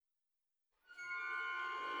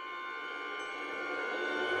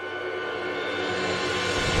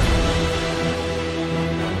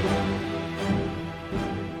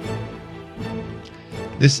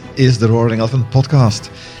This is the Roaring Elephant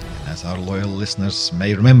podcast. As our loyal listeners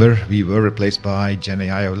may remember, we were replaced by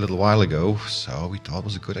Gemini a little while ago, so we thought it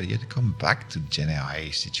was a good idea to come back to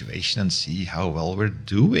Gemini situation and see how well we're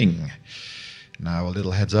doing. Now, a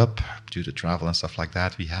little heads up, due to travel and stuff like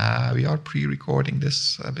that, we are pre-recording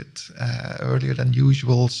this a bit earlier than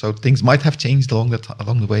usual, so things might have changed along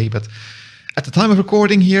the way, but at the time of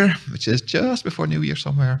recording here, which is just before New Year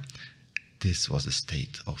somewhere, this was the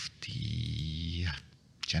state of the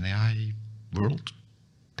Gemini world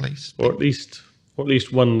place. Or at least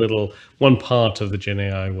one part of the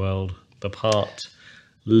Gemini world, the part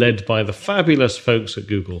led by the fabulous folks at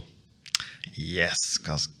Google. Yes,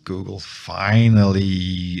 because Google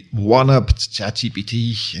finally one-upped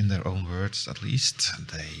ChatGPT, in their own words at least.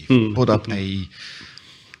 They put up a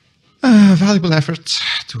valuable effort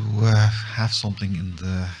to have something in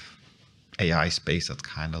the AI space that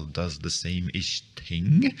kind of does the same-ish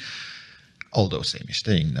thing. Although same-ish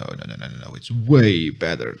thing, no, it's way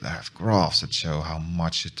better. They have graphs that show how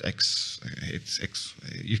much you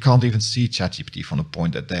can't even see ChatGPT from the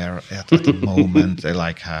point that they're at the moment. They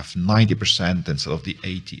have 90% instead of the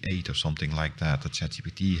 88 or something like that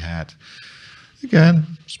ChatGPT had.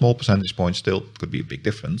 Again, small percentage point still could be a big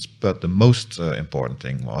difference. But the most important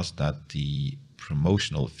thing was that the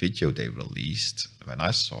promotional video they released, when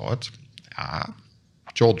I saw it,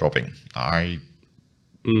 jaw-dropping.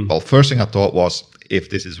 Well, first thing I thought was,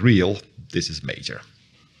 if this is real, this is major.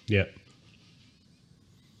 Yeah.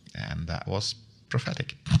 And that was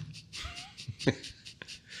prophetic.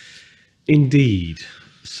 Indeed.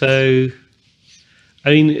 So,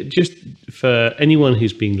 I mean, just for anyone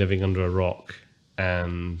who's been living under a rock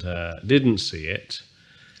and didn't see it,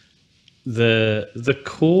 the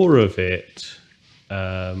core of it,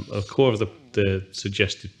 the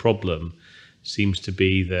suggested problem seems to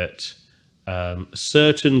be that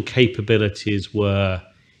certain capabilities were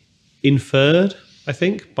inferred, I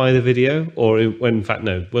think, by the video, or in fact,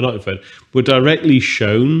 no, were not inferred, were directly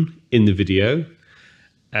shown in the video,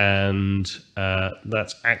 and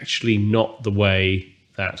that's actually not the way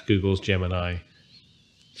that Google's Gemini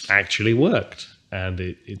actually worked, and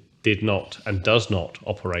it did not and does not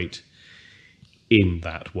operate in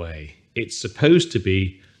that way. It's supposed to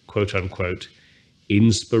be, quote unquote,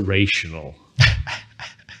 inspirational.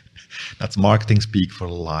 That's marketing speak for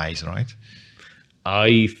lies, right?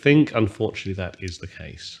 I think, unfortunately, that is the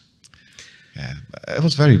case. Yeah, it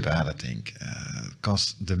was very bad, I think,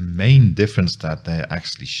 because the main difference that they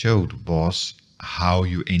actually showed was how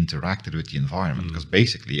you interacted with the environment. Because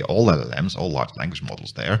basically, all LLMs, all large language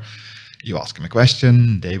models there, you ask them a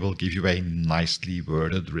question, they will give you a nicely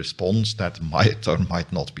worded response that might or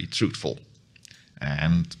might not be truthful.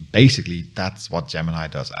 And basically, that's what Gemini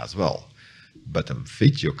does as well. But the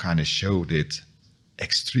video kind of showed it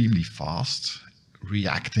extremely fast,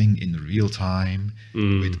 reacting in real time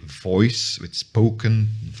with voice, with spoken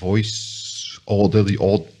voice,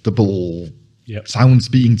 audible sounds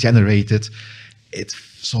being generated. It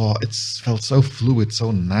felt so fluid,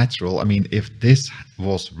 so natural. I mean, if this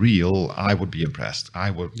was real, I would be impressed.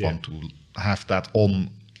 I would want to have that on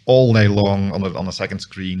all day long on a second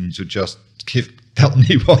screen to just tell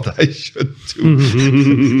me what I should do.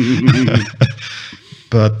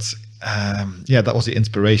 But that was the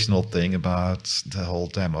inspirational thing about the whole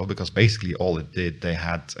demo, because basically all it did, they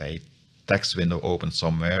had a text window open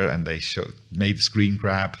somewhere and they made a screen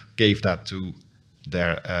grab, gave that to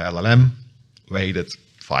their LLM, waited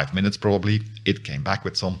 5 minutes probably, it came back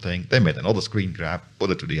with something, they made another screen grab, put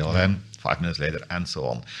it to the LLM, 5 minutes later, and so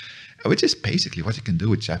on. Which is basically what you can do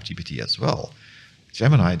with ChatGPT as well.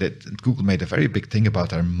 Google made a very big thing about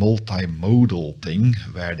their multimodal thing,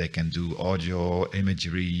 where they can do audio,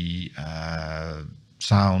 imagery,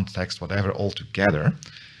 sound, text, whatever, all together.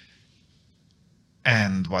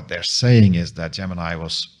 And what they're saying is that Gemini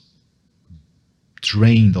was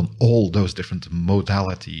trained on all those different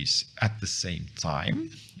modalities at the same time,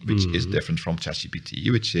 which is different from ChatGPT,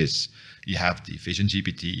 which is you have the Vision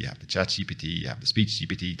GPT, you have the Chat GPT, you have the Speech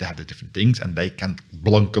GPT, they have the different things, and they can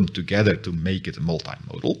blunk them together to make it a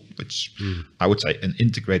multimodal, which I would say an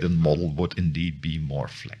integrated model would indeed be more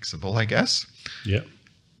flexible, I guess. Yeah.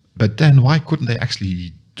 But then why couldn't they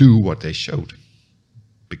actually do what they showed?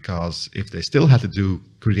 Because if they still had to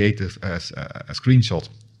create a screenshot,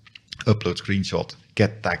 upload screenshot,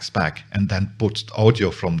 get text back, and then put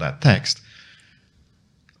audio from that text,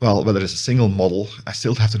 well, whether it's a single model, I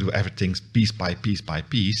still have to do everything piece by piece by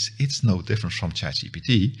piece. It's no different from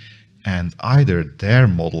ChatGPT. And either their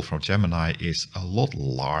model from Gemini is a lot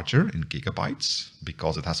larger in gigabytes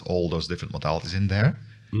because it has all those different modalities in there,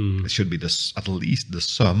 It should be at least the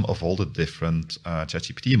sum of all the different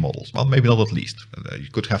ChatGPT models. Well, maybe not at least. You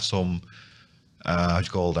could have some, how do you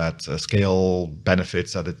call that, scale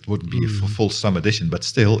benefits that it wouldn't be a full sum addition, but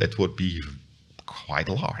still it would be quite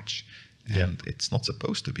large. And it's not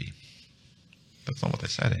supposed to be. That's not what they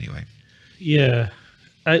said anyway. Yeah.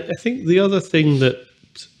 I think the other thing that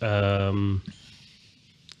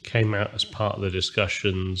came out as part of the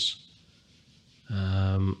discussions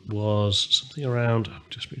was something around, I'm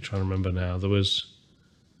just trying to remember now,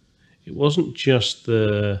 it wasn't just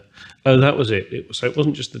that was it. So it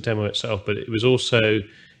wasn't just the demo itself, but it was also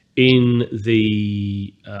in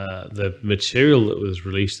the material that was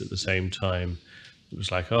released at the same time. It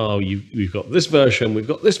was like, oh, we've got this version, we've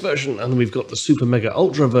got this version, and we've got the super mega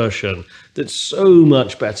ultra version that's so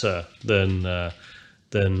much better than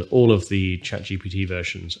all of the ChatGPT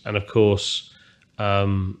versions. And of course,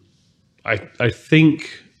 I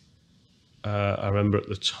think I remember at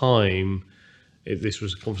the time, this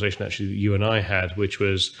was a conversation actually that you and I had, which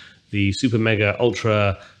was the super mega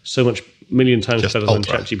ultra, so much million times Just better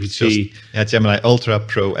ultra. than ChatGPT. Gemini Ultra,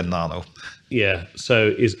 Pro, and Nano. Yeah,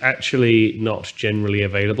 so is actually not generally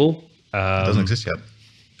available. It doesn't exist yet.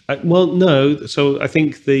 Well, no. So I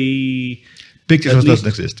think the Pictures doesn't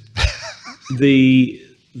exist. the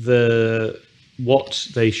what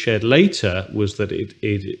they shared later was that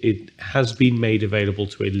it has been made available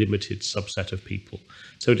to a limited subset of people.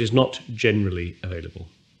 So it is not generally available.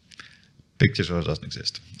 Pictures doesn't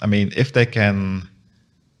exist. I mean, if they can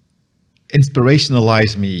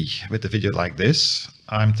inspirationalize me with a video like this,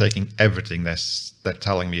 I'm taking everything they're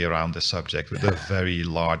telling me around the subject with a very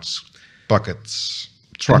large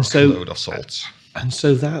truckload of salt. And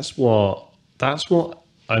so that's what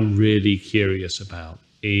I'm really curious about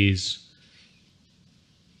is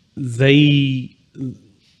this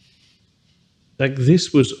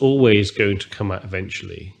was always going to come out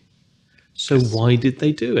eventually. So why did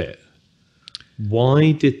they do it?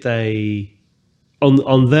 Why did they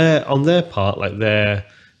on their part, like they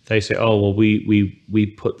say, oh well,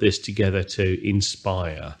 we put this together to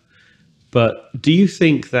inspire. But do you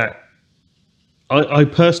think that I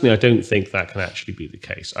personally, I don't think that can actually be the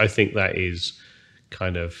case. I think that is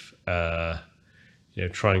kind of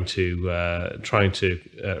trying to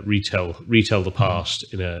retell the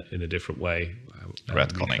past in a different way.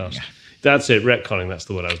 Retconning. That's it. Retconning. That's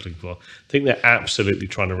the word I was looking for. I think they're absolutely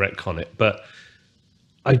trying to retcon it, but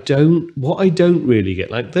what I don't really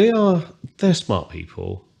get, like they're smart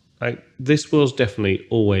people. Like this was definitely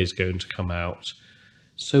always going to come out.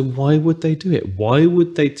 So why would they do it? Why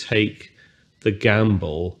would they take the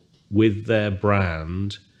gamble with their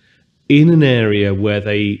brand in an area where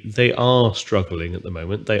they are struggling at the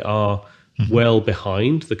moment? They are well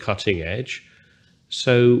behind the cutting edge.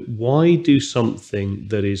 So why do something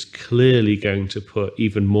that is clearly going to put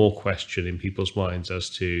even more question in people's minds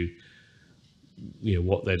as to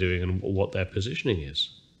what they're doing and what their positioning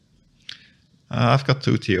is? I've got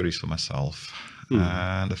two theories for myself.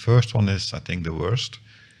 The first one is, I think, the worst.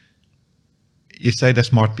 You say they're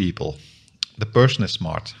smart people. The person is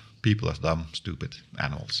smart. People are dumb, stupid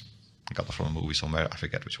animals. I got it from a movie somewhere. I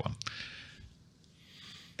forget which one.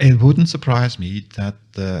 It wouldn't surprise me that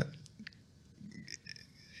the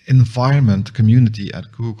environment community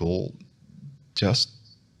at Google just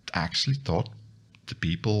actually thought the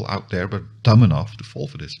people out there were dumb enough to fall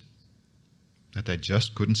for this. That they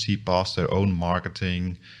just couldn't see past their own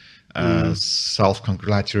marketing,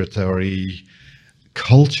 self-congratulatory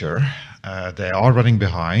culture. They are running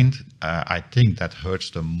behind. I think that hurts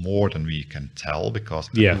them more than we can tell, because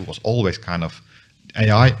Google was always kind of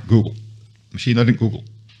AI, Google. Machine learning, Google.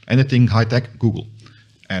 Anything high-tech, Google.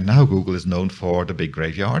 And now Google is known for the big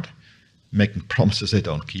graveyard, making promises they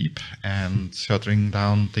don't keep, and shuttering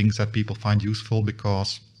down things that people find useful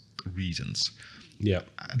because reasons. Yeah,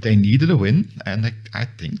 they needed a win, and I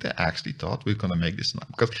think they actually thought we're going to make this.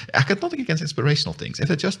 Because I got nothing against inspirational things. If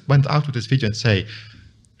they just went out with this video and say,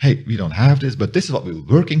 "Hey, we don't have this, but this is what we're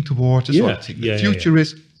working towards. This is what I think the future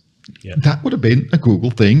is," that would have been a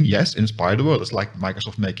Google thing. Yes, inspire the world. It's like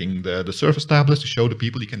Microsoft making the Surface tablets to show the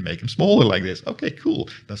people you can make them smaller like this. Okay, cool.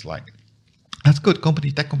 That's good.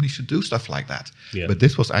 Tech companies should do stuff like that. Yeah. But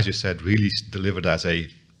this was, as you said, really delivered as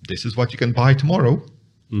this is what you can buy tomorrow.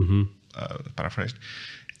 Paraphrased.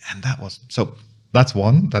 And that's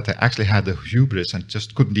one, that they actually had the hubris and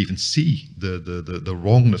just couldn't even see the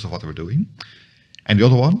wrongness of what they were doing. And the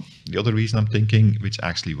other reason I'm thinking, which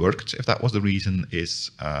actually worked, if that was the reason,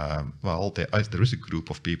 is, there is a group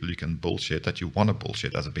of people you can bullshit that you want to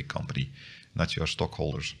bullshit as a big company, and that's your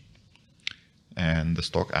stockholders. And the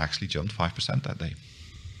stock actually jumped 5% that day.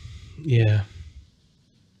 Yeah.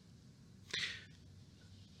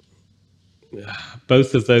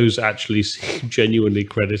 both of those actually seem genuinely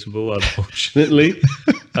creditable, unfortunately.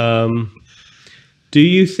 Do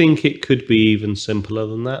you think it could be even simpler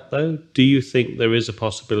than that, though? Do you think there is a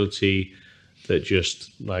possibility that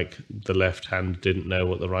just like the left hand didn't know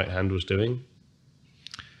what the right hand was doing?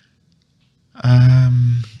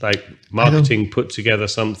 Like marketing put together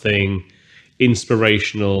something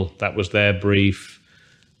inspirational, that was their brief.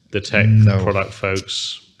 The tech product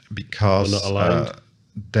folks because were not aligned.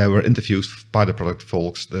 There were interviews by the product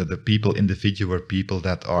folks. The people in the video were people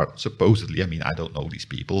that are supposedly, I mean, I don't know these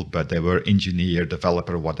people, but they were engineer,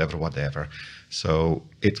 developer, whatever. So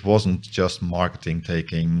it wasn't just marketing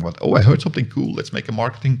taking I heard something cool, let's make a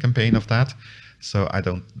marketing campaign of that. So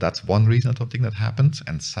that's one reason I don't think that happened.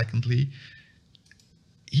 And secondly,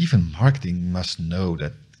 even marketing must know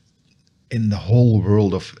that in the whole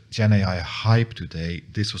world of Gen AI hype today,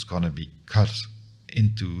 this was going to be cut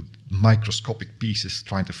into microscopic pieces,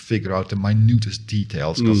 trying to figure out the minutest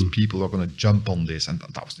details, because people are going to jump on this, and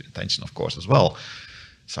that was the intention, of course, as well.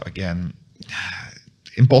 So again,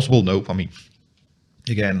 impossible. No, I mean,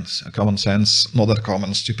 again, common sense, not that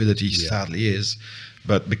common, stupidity sadly is,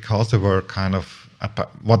 but because there were kind of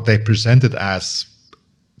what they presented as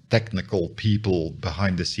technical people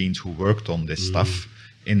behind the scenes who worked on this stuff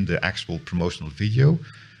in the actual promotional video,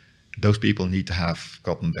 those people need to have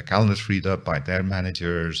gotten their calendars freed up by their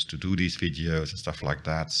managers to do these videos and stuff like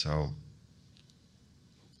that. So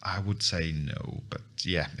I would say no, but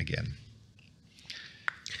yeah, again.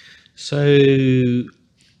 So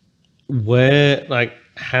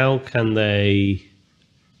how can they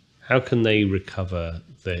recover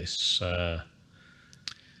this?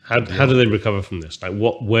 How do they recover from this? Like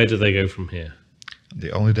where do they go from here?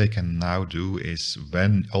 The only they can now do is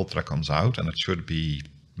when Ultra comes out, and it should be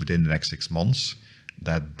within the next 6 months,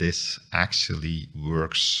 that this actually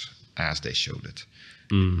works as they showed it.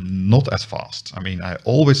 Not as fast. I mean, I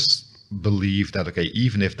always believe that, okay,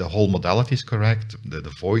 even if the whole modality is correct, the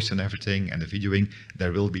voice and everything and the videoing,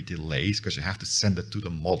 there will be delays because you have to send it to the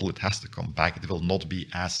model. It has to come back. It will not be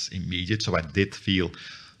as immediate. So I did feel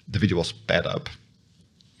the video was sped up.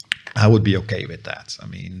 I would be okay with that. I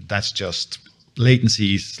mean, that's just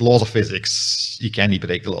latencies, laws of physics. You can't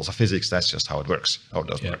break the laws of physics. That's just how it works, how it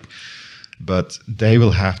does work. But they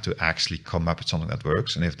will have to actually come up with something that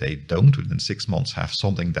works. And if they don't, within 6 months, have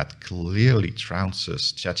something that clearly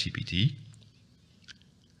trounces ChatGPT,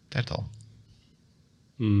 they're done.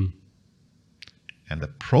 And the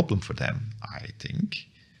problem for them, I think,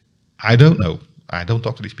 I don't know. I don't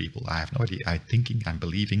talk to these people. I have no idea. I'm thinking, I'm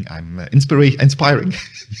believing, I'm inspiring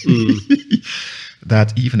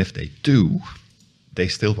that even if they do, they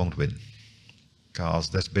still won't win. Because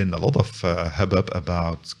there's been a lot of hubbub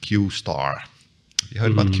about Q star. Have you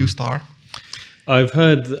heard about Q star? I've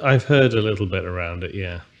heard a little bit around it,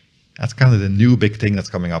 yeah. That's kind of the new big thing that's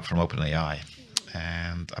coming up from OpenAI.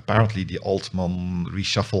 And apparently the Altman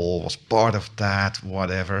reshuffle was part of that,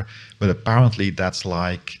 whatever. But apparently that's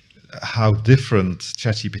like how different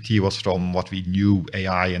ChatGPT was from what we knew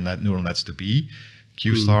AI and neural nets to be.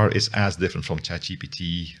 Q-star is as different from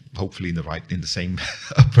ChatGPT, hopefully in the same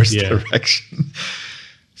upwards direction.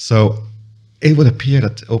 So it would appear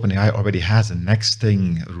that OpenAI already has the next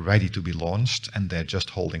thing ready to be launched, and they're just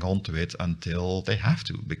holding on to it until they have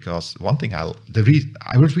to. Because one thing I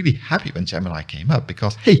was really happy when Gemini came up,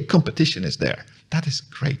 because hey, competition is there. That is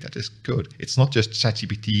great. That is good. It's not just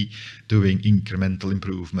ChatGPT doing incremental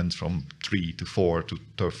improvements from 3 to 4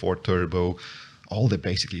 to 4 turbo. All they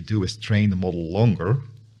basically do is train the model longer.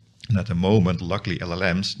 And at the moment, luckily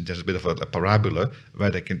LLMs, there's a bit of a parabola where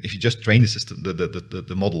they can, if you just train the system,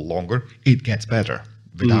 the model longer, it gets better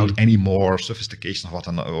without any more sophistication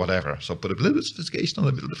or whatever. So put a little bit of sophistication on,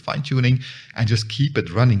 a little bit of fine tuning, and just keep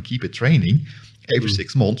it running, keep it training. Every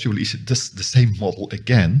 6 months, you release the same model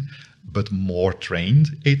again, but more trained.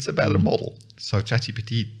 It's a better model. So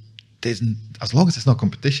ChatGPT isn't, as long as there's no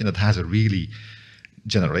competition that has a really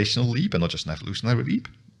generational leap and not just an evolutionary leap,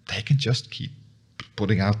 they can just keep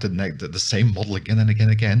putting out the same model again and again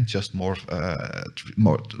and again, just more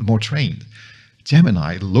trained.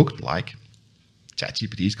 Gemini looked like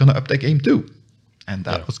ChatGPT is going to up their game too, and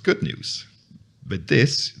that was good news. With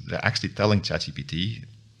this, they're actually telling ChatGPT,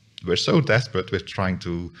 we're so desperate with trying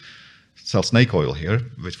to sell snake oil here,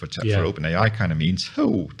 which for OpenAI kind of means,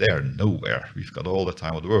 they're nowhere. We've got all the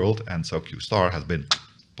time of the world, and so Q-star has been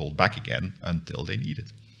pulled back again until they need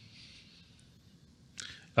it.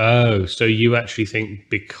 Oh, so you actually think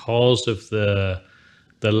because of the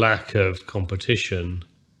lack of competition,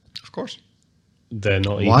 of course, they're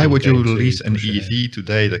not. Why would you release an EV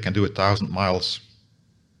today that can do 1,000 miles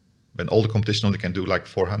when all the competition only can do like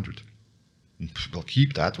 400? we'll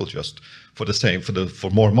keep that. We'll just for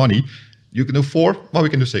more money. You can do 4. Well, we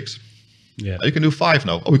can do 6. Yeah. You can do 5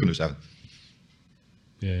 now. Oh, we can do 7.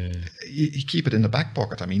 Yeah. You keep it in the back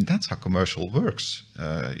pocket. I mean, that's how commercial works.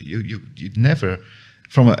 You never,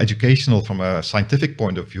 from an educational, from a scientific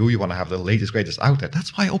point of view, you want to have the latest, greatest out there.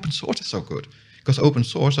 That's why open source is so good. Because open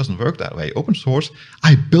source doesn't work that way. Open source,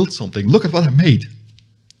 I built something. Look at what I made.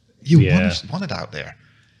 You want it out there.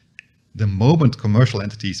 The moment commercial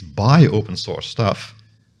entities buy open source stuff,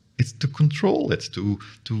 it's to control it, to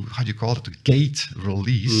how do you call it, to gate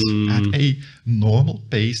release at a normal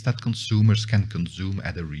pace that consumers can consume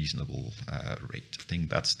at a reasonable rate. I think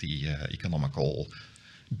that's the economical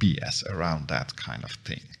BS around that kind of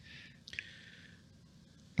thing.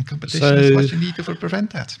 And competition is what you need to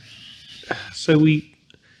prevent that. So we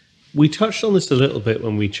touched on this a little bit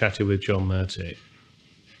when we chatted with John Murtick,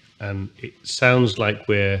 and it sounds like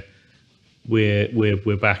we're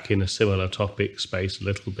back in a similar topic space a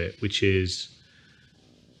little bit, which is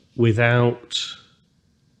without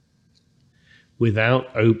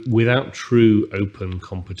true open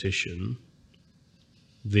competition,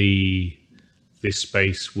 this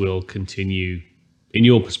space will continue, in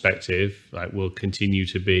your perspective, like will continue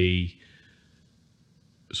to be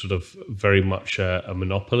sort of very much a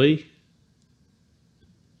monopoly.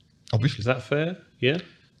 Obviously. Is that fair? Yeah.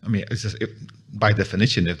 I mean, it's just, by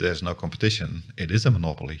definition, if there's no competition, it is a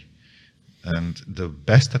monopoly. And the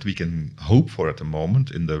best that we can hope for at the moment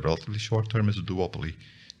in the relatively short term is a duopoly,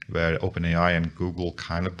 where OpenAI and Google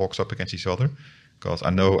kind of box up against each other. Because I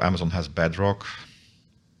know Amazon has Bedrock.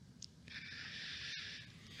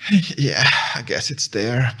 Yeah, I guess it's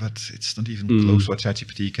there, but it's not even close to what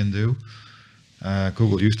ChatGPT can do.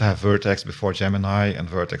 Google used to have Vertex before Gemini, and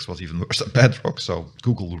Vertex was even worse than Bedrock. So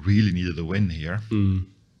Google really needed a win here.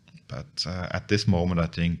 But at this moment, I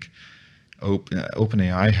think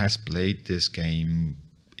OpenAI has played this game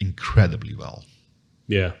incredibly well.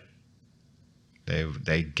 Yeah,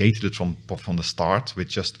 they gated it from the start with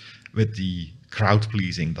the crowd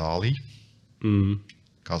pleasing DALL-E,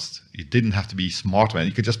 because you didn't have to be smart man.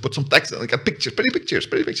 You could just put some text and get pictures, pretty pictures.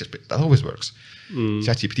 That always works.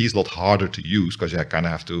 ChatGPT is a lot harder to use because you kind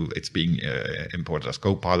of have to. It's being imported as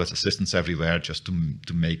co-pilots, assistants everywhere, just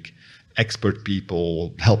to make expert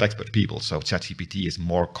people help expert people. So ChatGPT is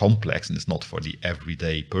more complex and it's not for the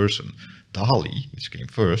everyday person. DALL-E, which came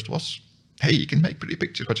first, was, hey, you can make pretty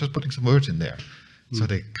pictures by just putting some words in there. So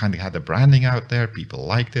they kind of had the branding out there, people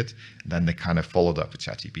liked it, and then they kind of followed up with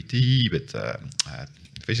ChatGPT, with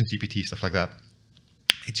Vision GPT, stuff like that.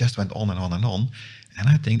 It just went on and on and on, and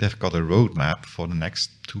I think they've got a roadmap for the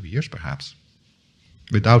next 2 years perhaps,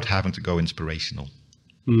 without having to go inspirational.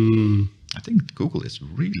 I think Google is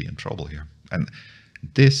really in trouble here. And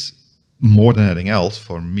this, more than anything else,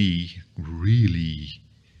 for me, really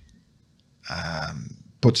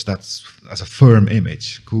puts that as a firm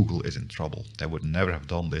image. Google is in trouble. They would never have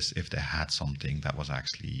done this if they had something that was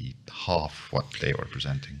actually half what they were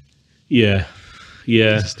presenting. Yeah.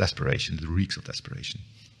 This is desperation. It reeks of desperation.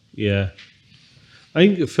 Yeah. I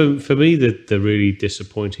think for me, the really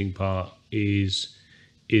disappointing part is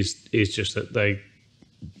just that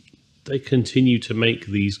they continue to make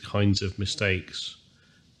these kinds of mistakes.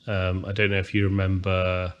 I don't know if you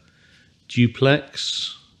remember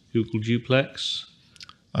Duplex, Google Duplex.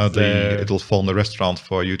 It'll phone the restaurant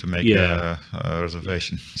for you to make a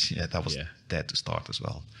reservation. Yeah, that was dead to start as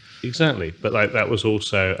well. Exactly, but like that was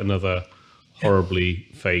also another horribly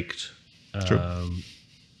faked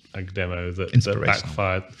demo that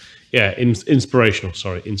backfired. Yeah, inspirational.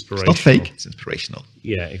 Sorry, inspirational. It's not fake. It's inspirational.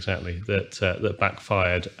 Yeah, exactly. That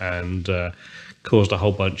backfired and caused a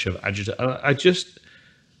whole bunch of agitation. I just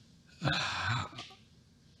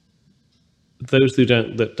those who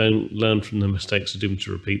don't learn from the mistakes are doomed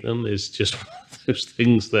to repeat them is just one of those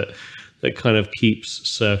things that kind of keeps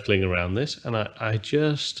circling around this. And I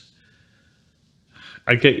do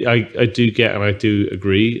get and I do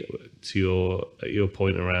agree to your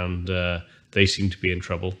point around they seem to be in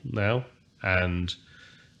trouble now, and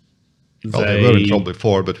they were in trouble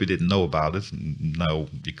before, but we didn't know about it. Now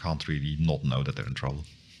you can't really not know that they're in trouble.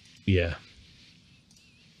 Yeah,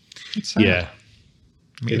 it's sad. Yeah.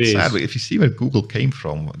 I mean, it's sad. If you see where Google came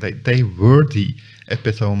from, they were the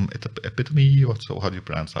epitome. How do you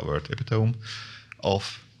pronounce that word? Epitome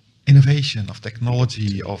of innovation, of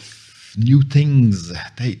technology, of new things.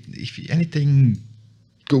 Anything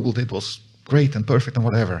Google did was great and perfect and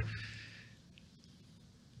whatever.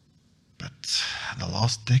 But the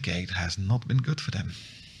last decade has not been good for them.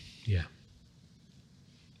 Yeah.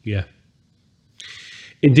 Yeah.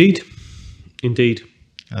 Indeed.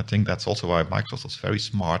 I think that's also why Microsoft was very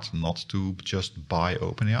smart not to just buy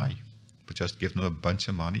OpenAI, but just give them a bunch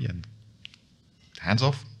of money and hands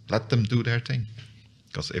off. Let them do their thing.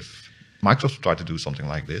 Because if Microsoft tried to do something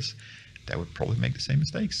like this, they would probably make the same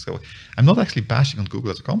mistakes. So I'm not actually bashing on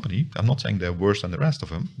Google as a company. I'm not saying they're worse than the rest of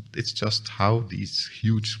them. It's just how these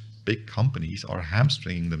huge, big companies are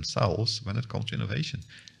hamstringing themselves when it comes to innovation.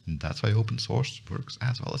 And that's why open source works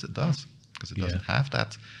as well as it does. Because it doesn't have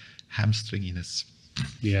that hamstringiness.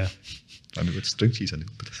 Yeah. I mean, with string cheese in it.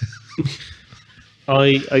 But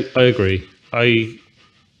I agree.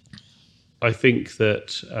 I think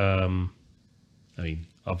that, I mean,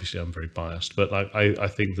 obviously I'm very biased, but I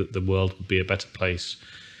think that the world would be a better place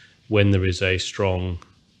when there is a strong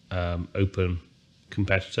open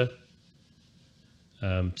competitor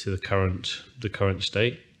to the current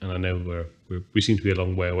state. And I know we seem to be a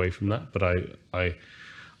long way away from that, but I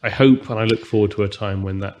hope and I look forward to a time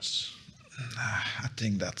when that's. I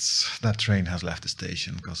think that train has left the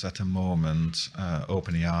station, because at the moment,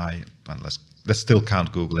 OpenAI, and let's still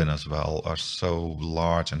count Google in as well, are so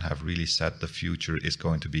large and have really said the future is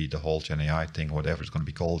going to be the whole Gen AI thing, whatever it's going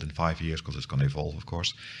to be called in 5 years, because it's going to evolve, of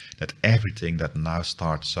course, that everything that now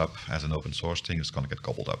starts up as an open source thing is going to get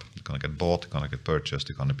gobbled up. It's going to get bought, it's going to get purchased,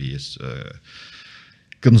 it's going to be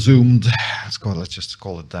consumed, let's just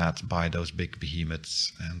call it that, by those big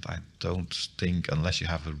behemoths. And I don't think, unless you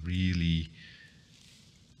have a really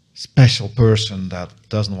special person that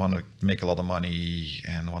doesn't want to make a lot of money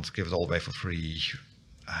and wants to give it all away for free,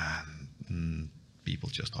 people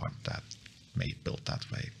just aren't built that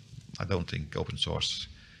way. I don't think open source,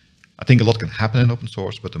 I think a lot can happen in open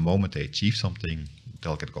source, but the moment they achieve something,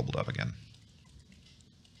 they'll get gobbled up again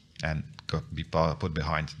and be put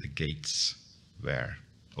behind the gates where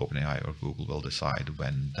OpenAI or Google will decide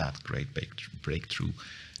when that great breakthrough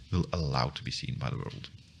will allow to be seen by the world.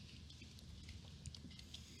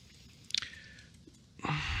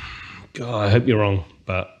 God, I hope you're wrong,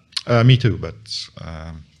 but me too. But it's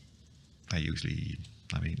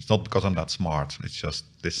not because I'm that smart. It's just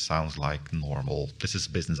this sounds like normal. This is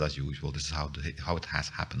business as usual. This is how it has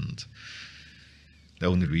happened. The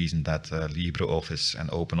only reason that LibreOffice and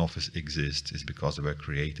OpenOffice exist is because they were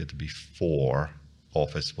created before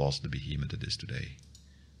Office was the behemoth it is today.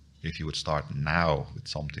 If you would start now with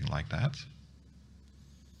something like that,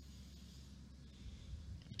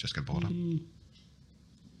 just get bought up.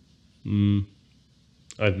 I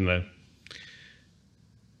don't know.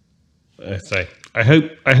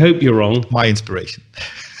 I hope you're wrong. My inspiration.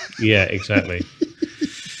 Yeah, exactly.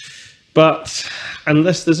 But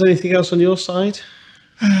unless there's anything else on your side?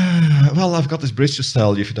 Well, I've got this bridge to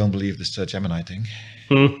sell you if you don't believe this Gemini thing.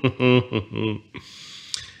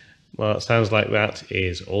 Well, it sounds like that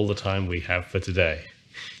is all the time we have for today.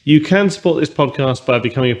 You can support this podcast by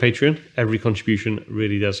becoming a Patreon. Every contribution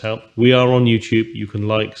really does help. We are on YouTube. You can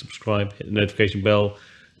like, subscribe, hit the notification bell,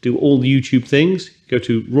 do all the YouTube things. Go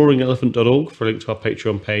to roaringelephant.org for a link to our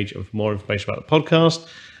Patreon page and for more information about the podcast.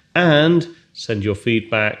 And send your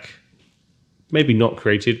feedback, maybe not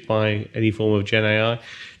created by any form of Gen AI,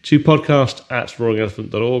 to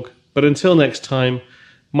podcast@roaringelephant.org. But until next time,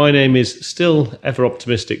 my name is still ever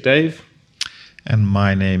optimistic Dave. And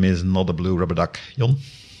my name is not a blue rubber duck, Jon.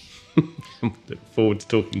 Look forward to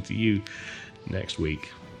talking to you next week.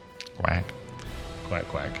 Quack. Quack,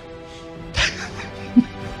 quack.